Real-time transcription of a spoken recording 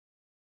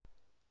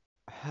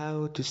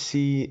How to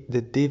see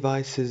the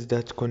devices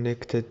that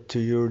connected to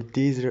your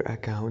Deezer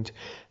account.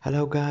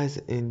 Hello guys,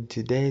 in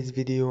today's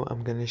video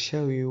I'm gonna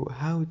show you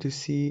how to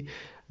see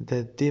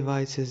the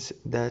devices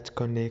that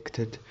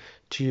connected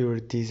to your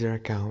Deezer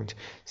account.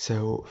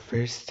 So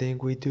first thing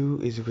we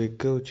do is we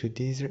go to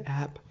Deezer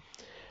app,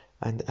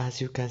 and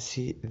as you can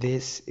see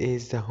this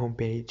is the home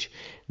page.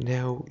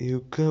 Now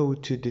you go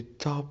to the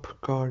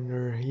top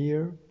corner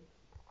here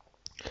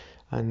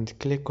and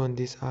click on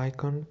this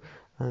icon,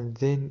 and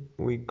then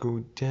we go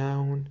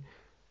down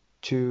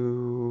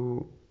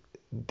to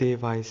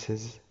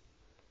devices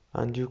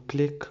and you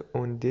click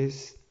on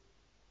this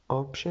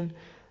option.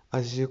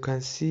 As you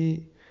can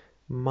see,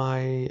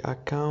 my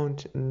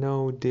account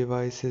no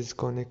devices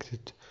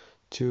connected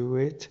to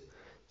it,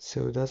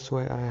 so that's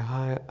why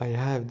I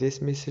have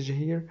this message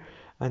here.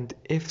 And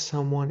if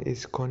someone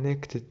is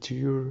connected to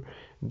your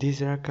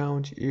Deezer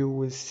account, you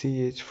will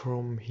see it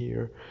from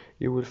here.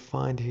 You will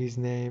find his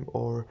name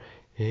or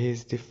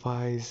his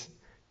device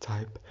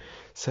type.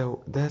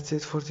 So that's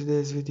it for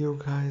today's video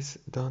guys.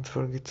 Don't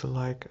forget to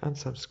like and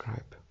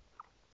subscribe.